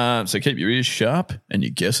 So keep your ears sharp and your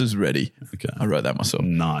guesses ready. Okay. I wrote that myself.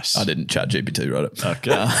 Nice. I didn't. Chat GPT wrote it.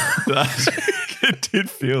 Okay. It did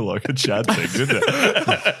feel like a Chad thing, didn't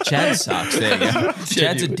it? Chad sucks. There you go.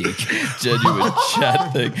 Chad's a dick. Genuine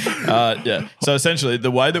chat thing. Yeah. So essentially, the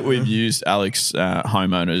way that we've used Alex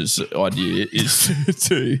homeowner's idea is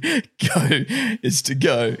to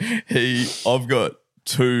go. I've got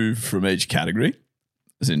 2 from each category,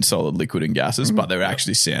 as in solid, liquid, and gases, but they're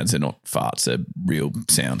actually sounds. They're not farts. They're real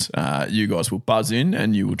sounds. You guys will buzz in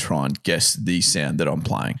and you will try and guess the sound that I'm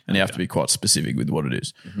playing, and you have to be quite specific with what it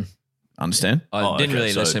is. Understand? I didn't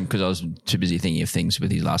really listen because I was too busy thinking of things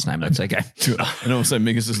with his last name. That's okay. And also,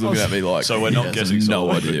 Mick's just looking at me like, so we're not guessing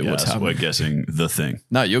no idea what's happening. We're guessing the thing.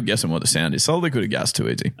 No, you're guessing what the sound is. Solid liquid or gas, too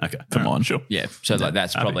easy. Okay. Come on. Sure. Yeah. So like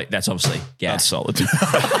that's obviously gas. That's solid.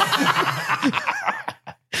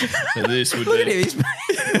 So this would be.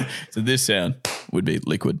 So this sound would be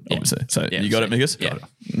liquid, obviously. So you got it, Mick's? Yeah.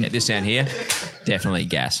 This sound here, definitely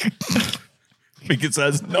gas. Mick's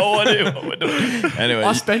has no idea what we're doing. Anyway,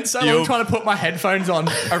 I spent so long trying to put my headphones on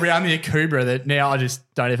around the Akubra that now I just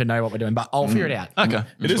don't even know what we're doing, but I'll figure it out. Okay.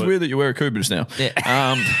 It is weird that you wear Akubras now.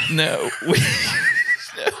 Yeah. Now,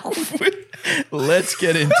 let's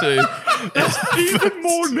get into even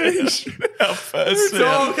more niche. Our first It's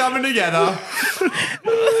all coming together.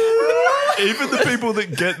 Even the people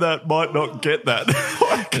that get that might not get that.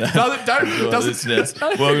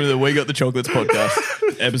 Welcome to the We Got the Chocolates podcast,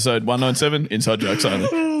 episode 197, inside jokes only.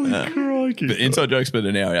 But inside jokes, but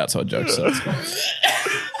an hour outside jokes. So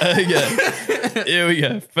okay, here we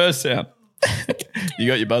go. First sound. You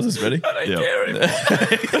got your buzzers ready?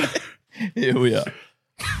 Yeah. Here we are.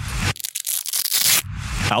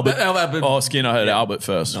 Albert. Oh, Skin, I heard Albert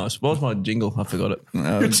first. Nice. What was my jingle? I forgot it.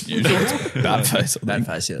 Bad face. Bad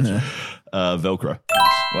face, yeah. Velcro.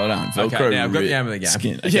 Well done. Velcro. Okay, now I've got the name of the game.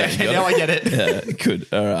 Skin. Okay, Yeah, now I get it. Yeah, good.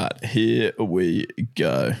 All right, here we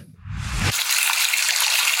go.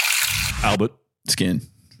 Albert. Skin.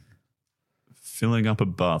 Filling up a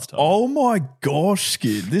bathtub. Oh my gosh,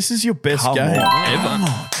 Skin. This is your best Come game on. ever.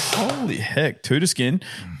 Holy heck. 2 to Skin.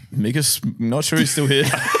 Mick's not sure he's still here.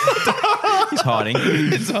 He's hiding.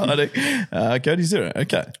 He's hiding. Go to 0.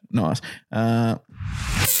 Okay, nice.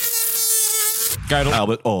 Godel.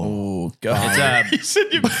 Albert. Oh, go. It's you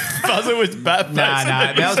said your buzzer was bad. Nah,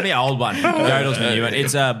 that was my old one. Godel's my new one.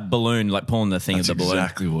 It's a balloon, like pulling the thing of the balloon.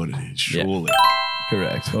 Exactly what it is, surely.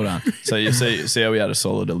 Correct. Well done. So you see how we had a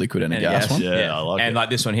solid, a liquid, and a gas one? Yeah, I like it. And like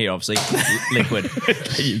this one here, obviously, liquid.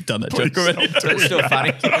 You've done that joke already. It's still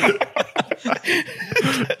funny.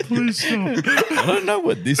 Please stop. I don't know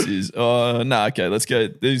what this is. No, okay, let's go.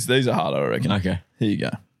 These are harder, I reckon. Okay. Here you go.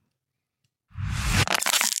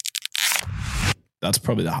 That's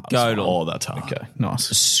probably the hardest Godel. one. Oh, that's hard. Okay, nice.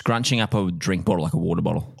 Scrunching up a drink bottle like a water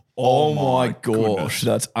bottle. Oh my gosh,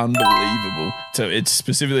 that's unbelievable. So it's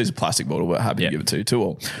specifically as a plastic bottle, but happy to give it to you.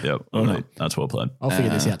 2-2. Yep. All right. That's well played. I'll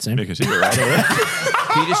figure this out soon. Because you're right already.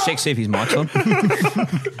 Can you just check, see if his mic's on?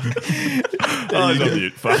 Oh, he's on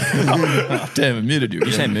mute. Fuck. Oh, damn, I muted you.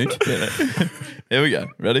 You say mute? Here we go.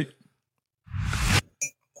 Ready?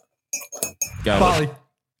 Go. Barley.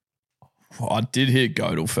 Oh, I did hear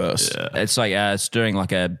Godel first. Yeah. It's like stirring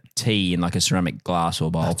like a tea in like a ceramic glass or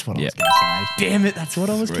bowl. That's what I was going to say. Damn it, that's what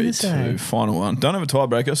I was going to 3, say. 2, final one. Don't have a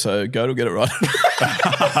tiebreaker, so Godel get it right.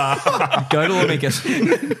 Godel or Mick's?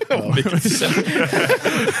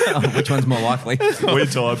 Which one's more likely? We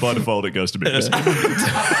tie by default, it goes to Mick's.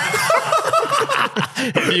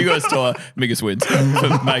 If you guys tie, Mick's wins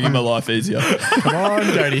for making my life easier. Come on,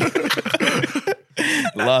 Jody.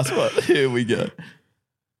 Last one. Here we go.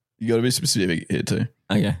 You got to be specific here too.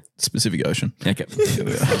 Okay. Specific ocean. Okay.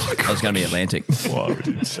 I was going to be Atlantic. Why would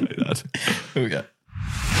you say that? Here we go.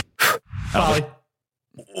 Barley.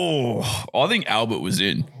 Oh, I think Albert was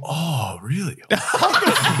in. Oh, really? Yeah,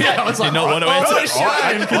 I was like, Did not want to answer. what a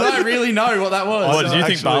shame, because I really know what that was. What did you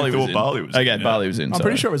think actually Barley thought was in? Barley was in, Okay, yeah. Barley was in. I'm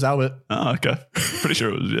pretty sure it was Albert. Oh, okay. Pretty sure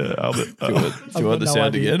it was, Albert. Do you want the no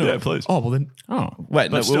sound idea. again? Or? Yeah, please. Oh, well then. Oh.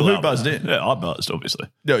 Wait, no, But still who Albert. buzzed in? Yeah, I buzzed, obviously.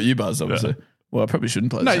 No, you buzzed, obviously. Well, I probably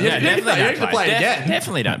shouldn't play No, this. yeah, Definitely you don't have to play it again.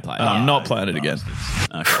 Definitely don't play it. I'm not playing it again.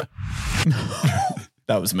 Okay.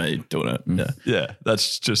 That was me doing it. Yeah. Yeah,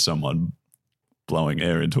 that's just someone blowing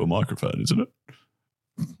air into a microphone, isn't it?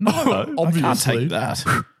 No. Obviously. Can't take that.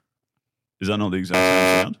 Is that not the exact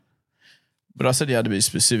same sound? But I said you had to be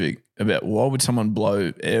specific about why would someone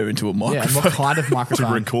blow air into a Yeah, and microphone? what kind of To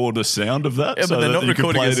microphone? record a sound of that? Yeah, so but they're that not you can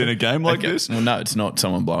recording play us- it in a game like Okay. this? Well, no, it's not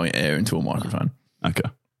someone blowing air into a microphone. Okay.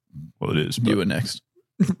 Well, it is. But, You were next.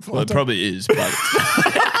 Well, it probably is, but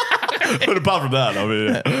but apart from that, I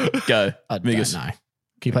mean, go. I don't Migas. know.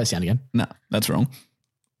 Can you play the sound again? No, that's wrong.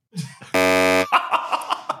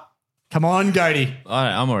 Come on, Goaty.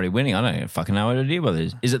 I'm already winning. I don't even fucking know what to do with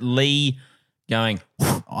this. Is it Lee going?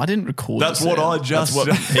 I didn't record. that's the what sound. I just That's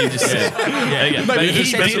what he just said. Yeah. But you he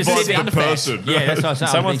just said specified specific the person. Yeah, that's what I'm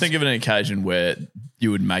saying. Someone think of an occasion where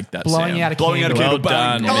you would make that Blowing sound. out a Blowing out a candle. candle.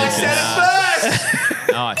 Well done, Oh, I Migas. said it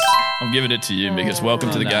first. Nice. I'm giving it to you, Migas.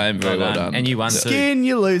 Welcome to the game. Very well done. And you won too. Skin,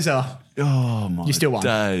 you loser. Oh, my You still won.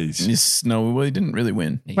 days. Yes, no, well, he didn't really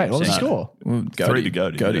win. Wait, what was the score? Well, 3 to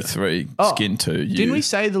Goaty. Goaty 3, Skin 2. Didn't we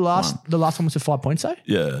say the last one was a 5 points though?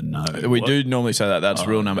 Yeah, no. We do normally say that. That's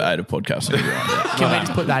rule number 8 of podcasting. Can we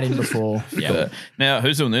just put that in before? Yeah. Now,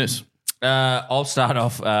 who's doing this? I'll start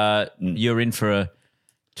off. You're in for a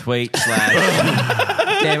tweet /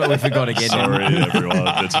 Damn it, we forgot again. Sorry, everyone.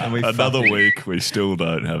 It's another week. We still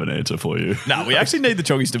don't have an answer for you. No, we actually need the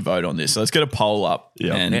Choggies to vote on this. So let's get a poll up.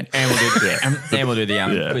 Yeah. And we'll do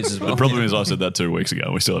the quiz as well. The problem is I said that 2 weeks ago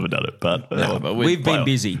and we still haven't done it. But, we've been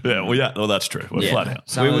busy. Yeah, well, that's true. We're flat out.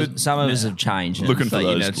 Some of us have changed. Looking for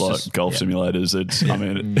those golf simulators.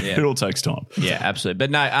 It all takes time. Yeah, absolutely.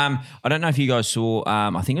 But no, I don't know if you guys saw,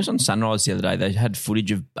 I think it was on Sunrise the other day, they had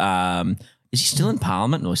footage of is he still in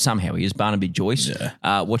Parliament? Or somehow he is, Barnaby Joyce,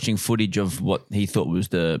 watching footage of what he thought was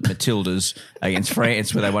the Matildas against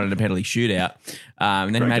France where they won a penalty shootout.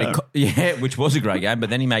 And then Great he made which was a great game, but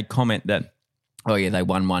then he made comment that, oh yeah, they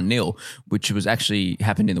won 1-0, which was actually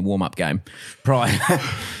happened in the warm-up game prior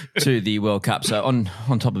to the World Cup. So on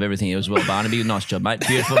top of everything, it was well, Barnaby. Nice job, mate.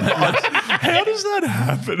 Beautiful. How does that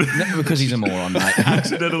happen? Because he's a moron, mate.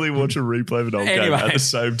 Accidentally watch a replay of an old game at the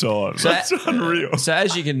same time. So, that's unreal. So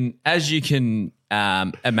as you can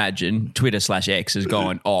imagine, Twitter /X has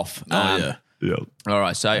gone off. Yeah. All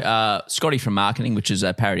right. So Scotty from Marketing, which is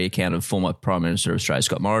a parody account of former Prime Minister of Australia,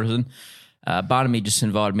 Scott Morrison. Barnaby just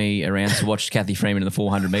invited me around to watch Kathy Freeman in the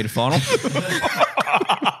 400-metre final.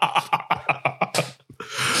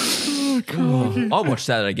 I watched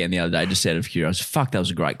that again the other day, just out of curiosity. Fuck, that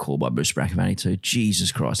was a great call by Bruce Brackavani too.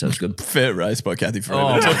 Jesus Christ, that was good. Fair race by Kathy Freeman.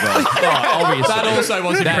 Obviously. That also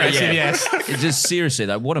was impressive, yes. Just seriously,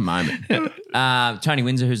 though, what a moment. Tony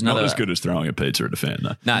Windsor, who's another... Not as good as throwing a pizza at a fan,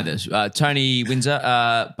 though. No, there's Tony Windsor.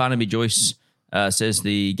 Barnaby Joyce says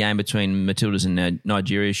the game between Matildas and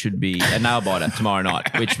Nigeria should be a nail-biter tomorrow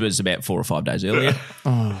night, which was about 4 or 5 days earlier.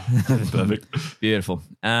 Perfect. Beautiful.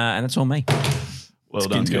 And that's all me. Well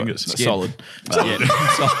done, Genghis. Solid.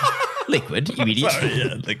 Liquid, you idiot. Sorry,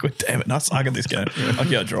 yeah, liquid. Damn it. I suck at this game. I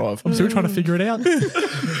can't drive. I'm still trying to figure it out.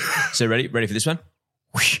 So ready for this one?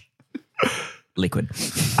 Liquid.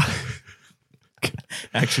 I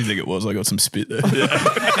actually think it was. I got some spit there.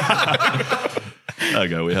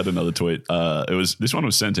 Okay, we had another tweet. This one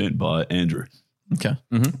was sent in by Andrew. Okay.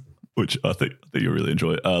 Mm-hmm. Which I think you'll really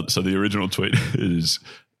enjoy. So the original tweet is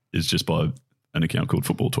just by an account called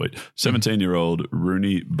Football Tweet. 17-year-old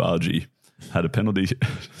Rooney Bargy had a penalty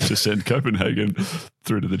to send Copenhagen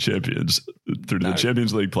through to the Champions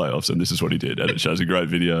League playoffs, and this is what he did. And it shows a great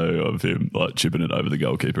video of him like chipping it over the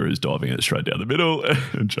goalkeeper who's diving it straight down the middle.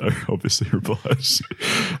 And Joe obviously replies,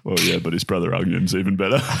 "Well, yeah, but his brother Onion's even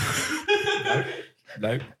better."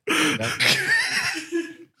 Nope.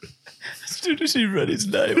 As soon as he read his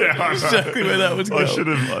name, I knew exactly where that was going.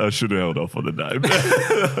 I should have held off on the name.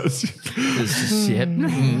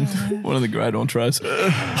 One of the great entrees.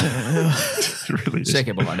 Really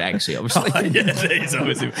Second behind Axie, obviously. Yeah, he's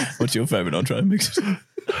obviously. What's your favourite entree mix?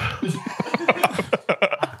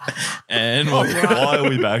 And why are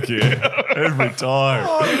we back here every time?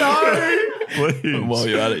 Oh no! Please. While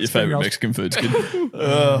you're at it, your favourite Mexican food's good.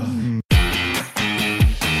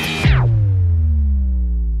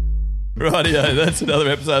 Rightio, that's another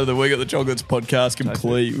episode of the We Got the Chocolates podcast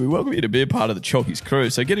complete. We welcome you to be a part of the Chockies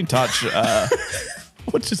crew. So get in touch.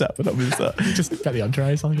 What just happened? I missed that. Just about the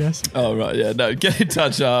entrees, I guess. Oh, right. Yeah. No, get in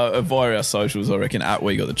touch via our socials, I reckon, at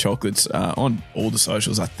We Got the Chocolates on all the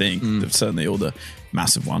socials, I think. Certainly all the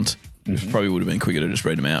massive ones. Probably would have been quicker to just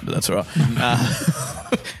read them out, but that's all right.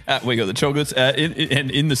 At We Got the Chocolates.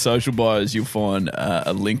 In the social bios, you'll find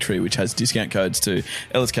a link tree which has discount codes to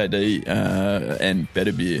LSKD and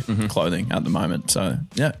Better Beer clothing at the moment. So,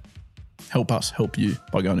 yeah, help us, help you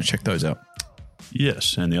by going to check those out.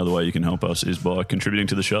 Yes, and the other way you can help us is by contributing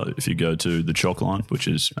to the show. If you go to the Choc line, which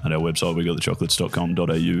is at our website,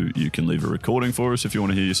 wegotthechocolates.com.au, you can leave a recording for us if you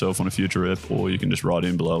want to hear yourself on a future ep, or you can just write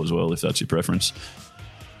in below as well if that's your preference.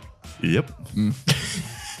 Yep.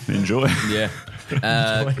 Enjoy. Yeah.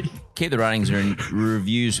 Keep the ratings and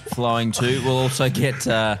reviews flowing too. We'll also get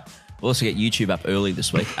YouTube up early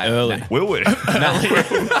this week. Early. Will we? Yeah,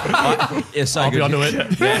 so I'll good. be onto it.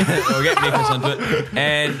 Yeah, we'll get Nicholas onto it.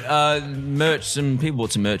 And merch, some people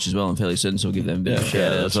bought some merch as well, I'm fairly certain, so we'll give them a bit of a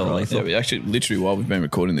shout out as well. Right. Yeah, we actually, literally, while we've been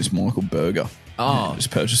recording this, Michael Burger just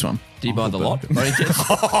purchased one. Did you buy the lot?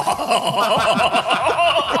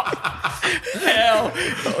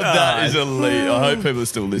 That is elite. I hope people are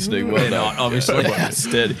still listening. Well done. Obviously.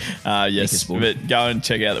 Steady. Yes, but go and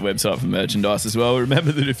check out the website for merchandise as well.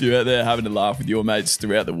 Remember that if you're out there having a laugh with your mates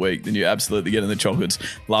throughout the week, then you're absolutely getting the chocolates.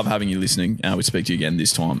 Love having you listening. We'll speak to you again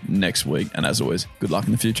this time next week. And as always, good luck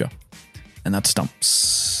in the future. And that's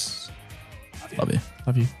Stumps. Love you.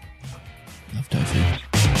 Love you. Love tofu.